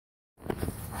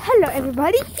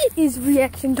everybody, it is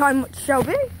reaction time with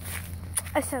Shelby.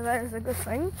 I said that as a good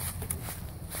thing.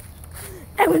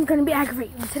 Everyone's gonna be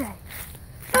aggravating today.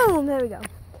 Boom, there we go.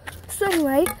 So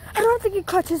anyway, I don't think it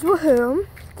catches woohoo.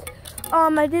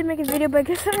 I did make a video, but I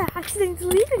guess I accidentally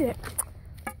deleted it.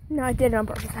 No, I did it on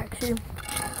purpose actually.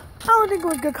 I don't think it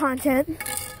was good content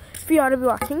for y'all to be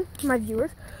watching, my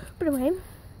viewers. But anyway,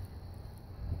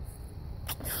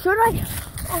 should I?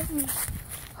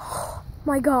 Oh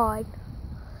my god.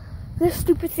 This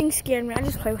stupid thing scared me. I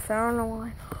just play with it. I don't know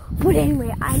why. But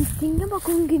anyway, I'm thinking about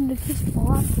going to get this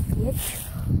ball off the ditch.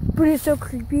 But it's so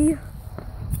creepy.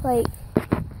 Like,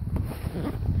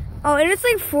 oh, and it's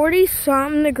like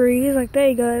 40-something degrees. Like, there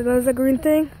you go. There's a green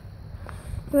thing.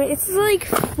 Wait, it's like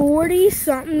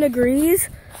 40-something degrees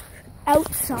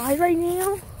outside right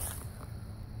now.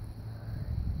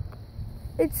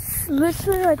 It's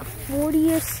literally like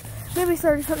 40-ish, maybe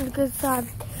 30-something degrees outside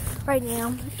right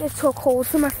now. It's so cold.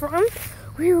 So my friend,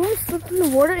 we only slipped in the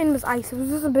water and it was ice. It was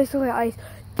just basically ice.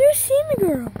 There's Sammy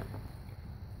Girl.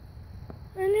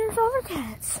 And there's other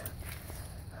cats.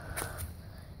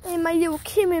 And my little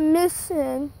Kim is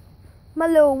missing. My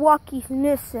little Walkie's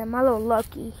missing. My little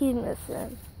Lucky, he's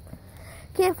missing.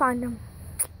 Can't find him.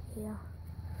 Yeah.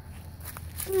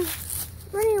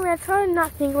 But anyway, I try to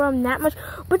not think about him that much.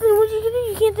 But then what you can do,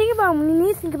 you can't think about him. When you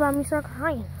need to think about him, you start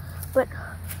crying. But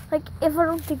like, if I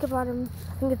don't think about him,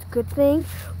 I think it's a good thing.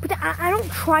 But I don't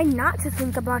try not to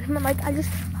think about him. Like, I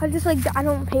just like, I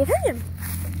don't pay attention.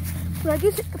 But I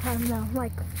do think about him now.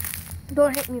 Like,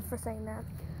 don't hate me for saying that.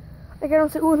 Like, I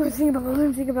don't say, oh, I'm thinking about Lucky.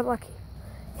 I'm thinking about Lucky.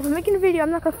 If I'm making a video, I'm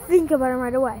not going to think about him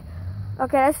right away.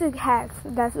 Okay, that's the cats.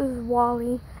 That's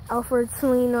Wally, Alfred,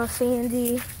 Selena,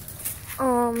 Sandy,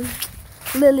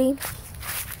 Lily,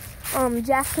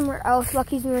 Jack somewhere else,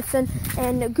 Lucky's missing,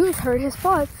 and Goose hurt his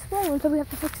paw. It's swollen, so we have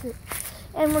to fix it.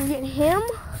 And we're getting him,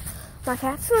 my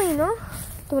cat Selena,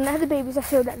 the one that had the babies I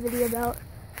showed that video about,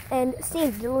 and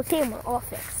Sandy, the little tamer, all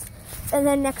fixed. And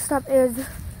then next up is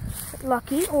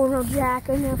Lucky, or no, Jack,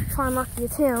 and then if we find Lucky,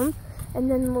 it's him. And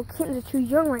then the little kittens are too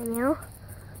young right now.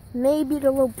 Maybe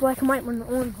the little black and white one, the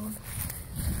orange one.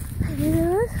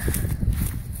 Yeah.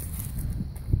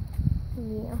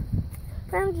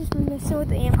 I'm just messing with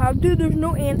the ant pile. Dude, there's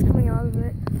no ants coming out of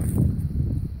it.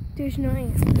 There's no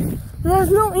ants. There's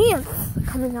no ants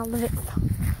coming out of it.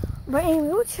 But anyway,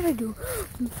 what should I do?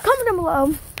 Comment down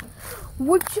below.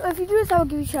 If you do this, I will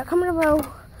give you a shout. Comment down below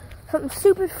something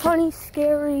stupid, funny,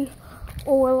 scary,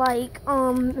 or like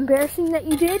embarrassing that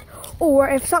you did. Or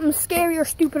if something scary or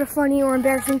stupid or funny or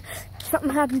embarrassing, something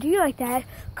happened to you like that,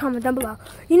 comment down below.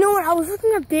 You know what? I was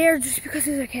looking up there just because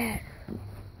there's a cat.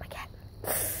 My cat.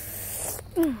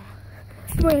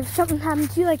 But if something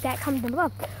happened to you like that, comment down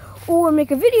below. Or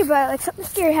make a video about it, like something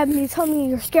scary happened to you, tell me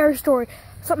your scary story.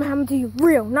 Something happened to you,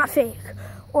 real, not fake.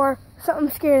 Or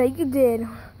something scary that you did.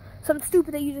 Something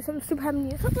stupid that you did, something stupid happened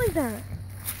to you, something like that.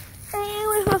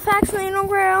 Anyways, my facts laying on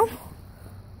ground.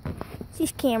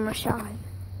 She's camera shy.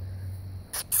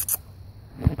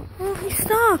 Oh, he's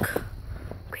stuck.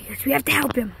 Okay, we have to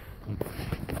help him.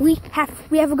 We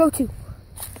have a go-to.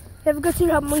 We have a go-to to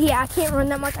help him. Yeah, I can't run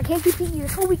that much. I can't do PE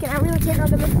this whole weekend. I really can't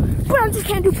run that much. But I just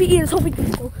can't do PE this whole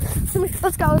weekend. So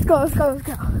let's go. We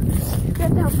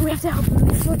have to help him. We have to help him.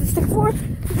 This is what the stick for. To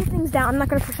get things down. I'm not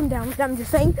going to push him down. I'm just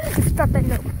saying, just drop that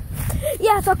note.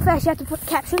 Yeah, talk fast. You have to put the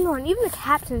captions on. Even the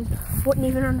captions wouldn't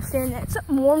even understand that. It's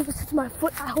something warm because it's my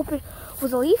foot. I hope it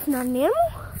was a leaf, not an animal.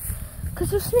 Because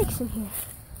there's snakes in here.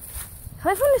 If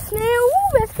I find a snail,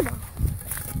 ooh, basketball.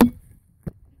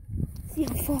 See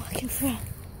how far I can throw.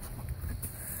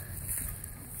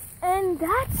 And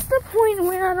that's the point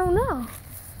where I don't know.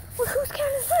 Well, whose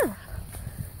cat is that?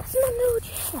 That's my little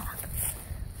Jack.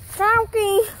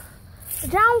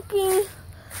 Donkey.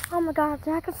 Oh my god,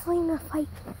 Jack and Selena fight.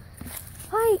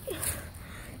 I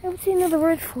would say another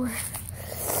word for it.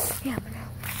 Yeah, but no.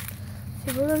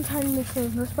 See, we're gonna try to make sure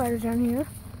there's no spiders down here.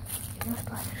 No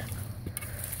spiders.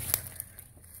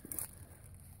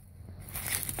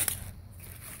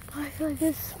 I feel like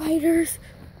there's spiders.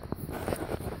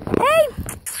 Hey!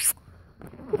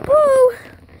 Woo!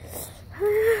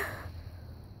 I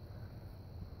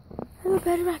have a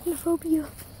bad arachnophobia.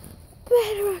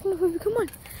 Come on.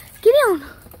 Get down.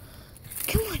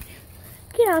 Come on.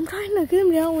 Get down. I'm trying to get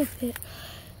him down with it.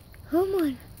 Come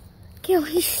on. Get him.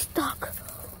 He's stuck.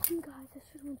 Oh, guys, I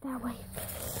should have went that way.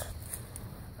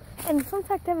 And fun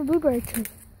fact, I have a blueberry tree.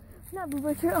 Not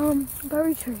blueberry tree,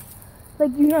 berry tree.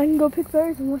 Like, you know, I can go pick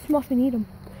berries and wash them off and eat them.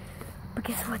 But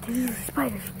guess what? These are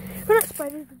spiders. They're not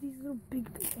spiders, but these little big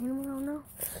animals, I don't know.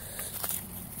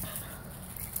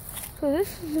 So this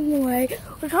is in the way.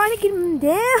 We're trying to get him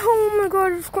down. Oh my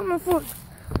god, I just cut my foot.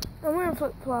 I'm wearing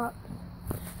flip-flops.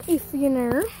 if you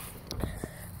know.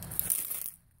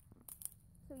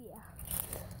 So yeah.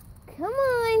 Come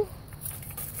on.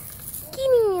 Get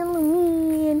in, little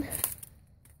man.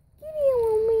 Get in,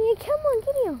 little man. Come on,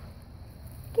 get in.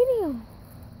 Get in.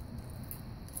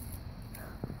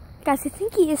 Guys, I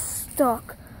think he is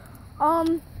stuck.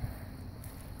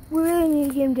 We really need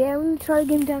to get him down. We need to try to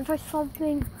get him down, try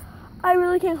something. I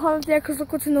really can't climb up there because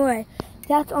look what's in the way.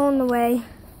 That's on the way.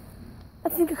 I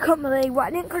think I cut my leg. Well,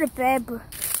 I didn't cut it bad, but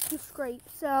it's scraped.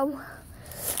 So,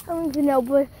 I don't even know.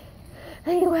 But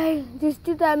anyway, just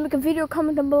do that. Make a video,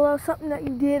 comment down below something that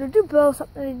you did. Or do below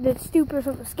something that's stupid or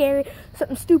something scary.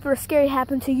 Something stupid or scary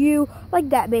happened to you. Like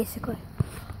that, basically.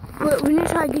 But we need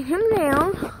to try to get him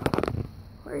down.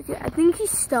 Where is it? I think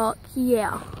he's stuck.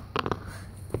 Yeah.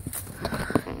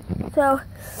 So,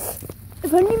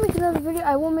 if I need to make another video,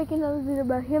 I will make another video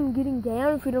about him getting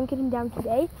down if we don't get him down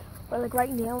today. Or like right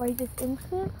now, right this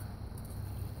instant.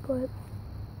 But,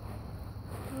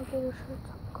 I'll get a shirt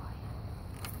up quiet.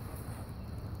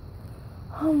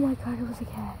 Oh my god, it was a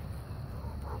cat.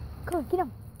 Come on, get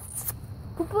him.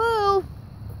 Poo-poo.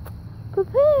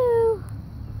 Poo-poo.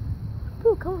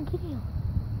 Poo, come on, get him.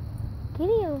 Get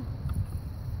him.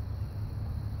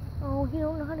 Oh, he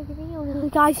don't know how to get in.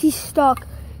 Guys, he's stuck.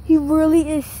 He really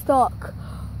is stuck.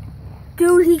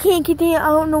 Dude, he can't get in. I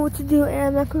don't know what to do. And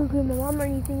I'm not going to grab my mom or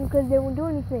anything because they won't do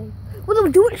anything. Well,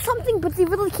 they'll do something, but they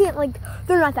really can't. Like,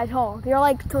 they're not that tall. They're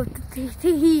like to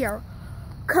here.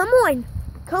 Come on.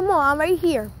 Come on. I'm right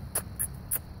here.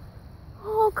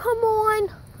 Oh, come on.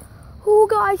 Oh,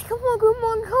 guys. Come on. Come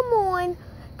on. Come on.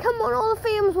 Come on. All the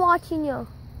fam's watching you.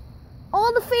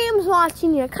 All the fam's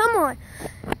watching you. Come on.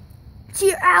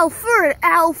 Cheer, Alfred.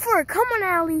 Alfred. Come on,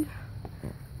 Allie.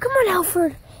 Come on,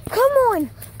 Alfred. Come on.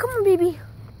 Come on, baby.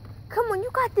 Come on, you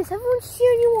got this. Everyone's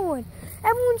cheering you on.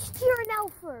 Everyone's cheering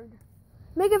Alfred.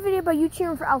 Make a video about you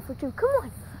cheering for Alfred, too. Come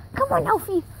on. Come on,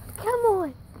 Alfie. Come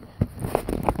on.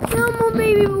 Come on,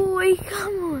 baby boy.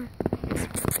 Come on.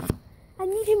 I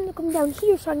need him to come down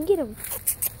here so I can get him.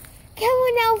 Come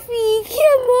on, Alfie.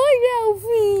 Come on,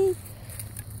 Alfie.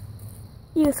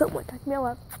 Yeah, someone touched me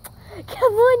up.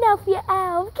 Come on, Alfie.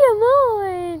 Alf. Come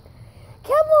on.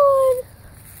 Come on.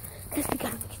 Because we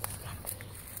got him.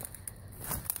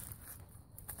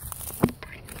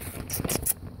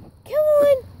 Come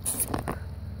on.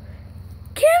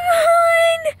 Come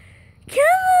on.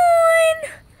 Come on.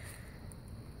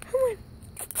 Come on.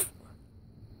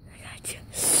 I got you.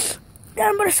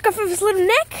 Got him by the scuff of his little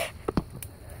neck.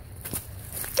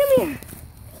 Come here.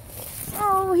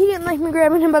 Oh, he didn't like me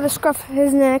grabbing him by the scruff of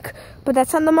his neck. But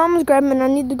that's not the mom's grabbing and I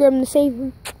need to grab him to save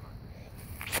him.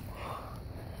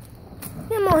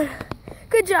 Come on.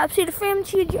 Good job. See, the fam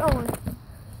cheered you on.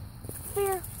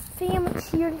 Fam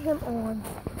cheered him on.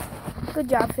 Good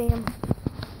job, fam.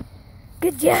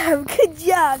 Good job. Good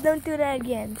job. Don't do that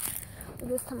again.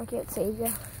 This time I can't save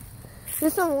you.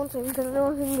 This time I won't save him because I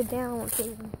know if he can get down, I won't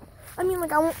save him. I mean,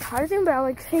 like, I won't try to him, but I'll,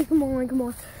 like, save him on, come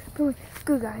on. But, like,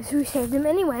 good guys, we saved him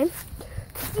anyway.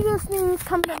 Do those things,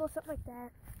 comment down below, stuff like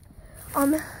that.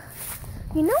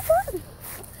 You know what?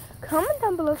 Comment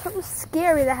down below something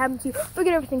scary that happened to you.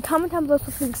 Forget everything. Comment down below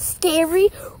something scary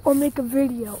or make a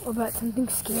video about something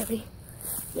scary.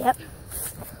 Yep.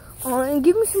 And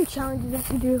give me some challenges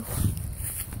that you do.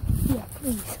 Yeah,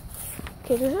 please.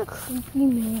 Okay, there's a creepy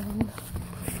man.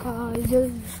 Guys,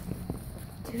 there's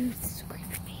a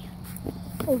creepy man.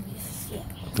 Oh, yes, yeah.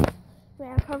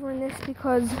 I'm covering this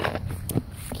because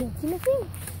I can't see nothing.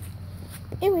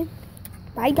 Anyway,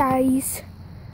 bye guys.